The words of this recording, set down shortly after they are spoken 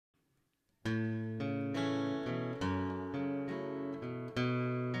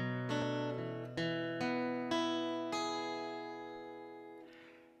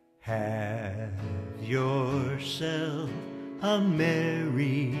Have yourself a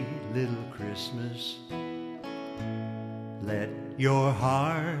merry little Christmas. Let your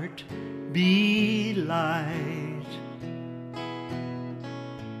heart be light.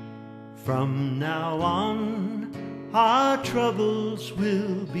 From now on, our troubles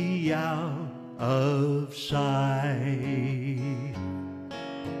will be out of sight.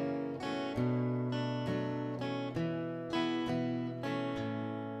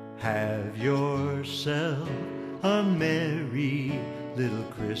 Have yourself a merry little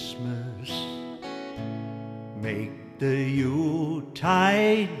Christmas. Make the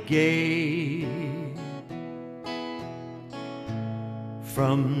Yuletide gay.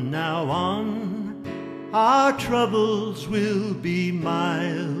 From now on, our troubles will be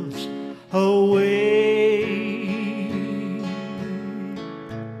miles away.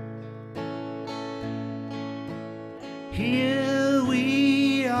 Here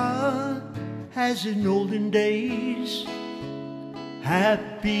we are, as in olden days,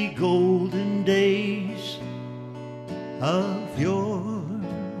 happy golden days of yore.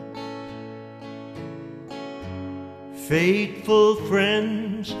 Faithful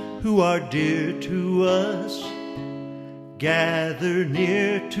friends who are dear to us, gather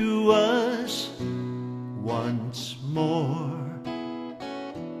near to us once more.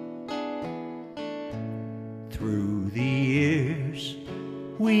 Through the years,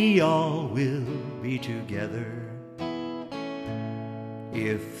 we all will be together,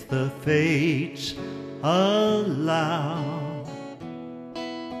 if the fates allow.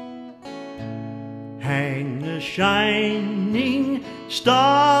 Hang a shining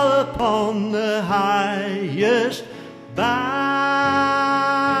star upon the highest bough,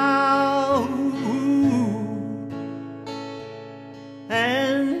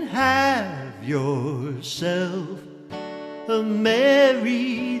 and have yourself a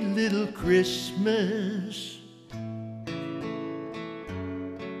merry little Christmas.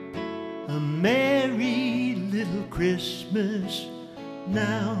 A merry little Christmas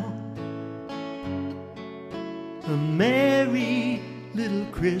now. A merry little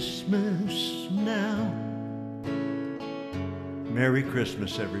Christmas now. Merry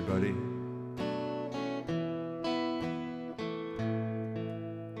Christmas, everybody.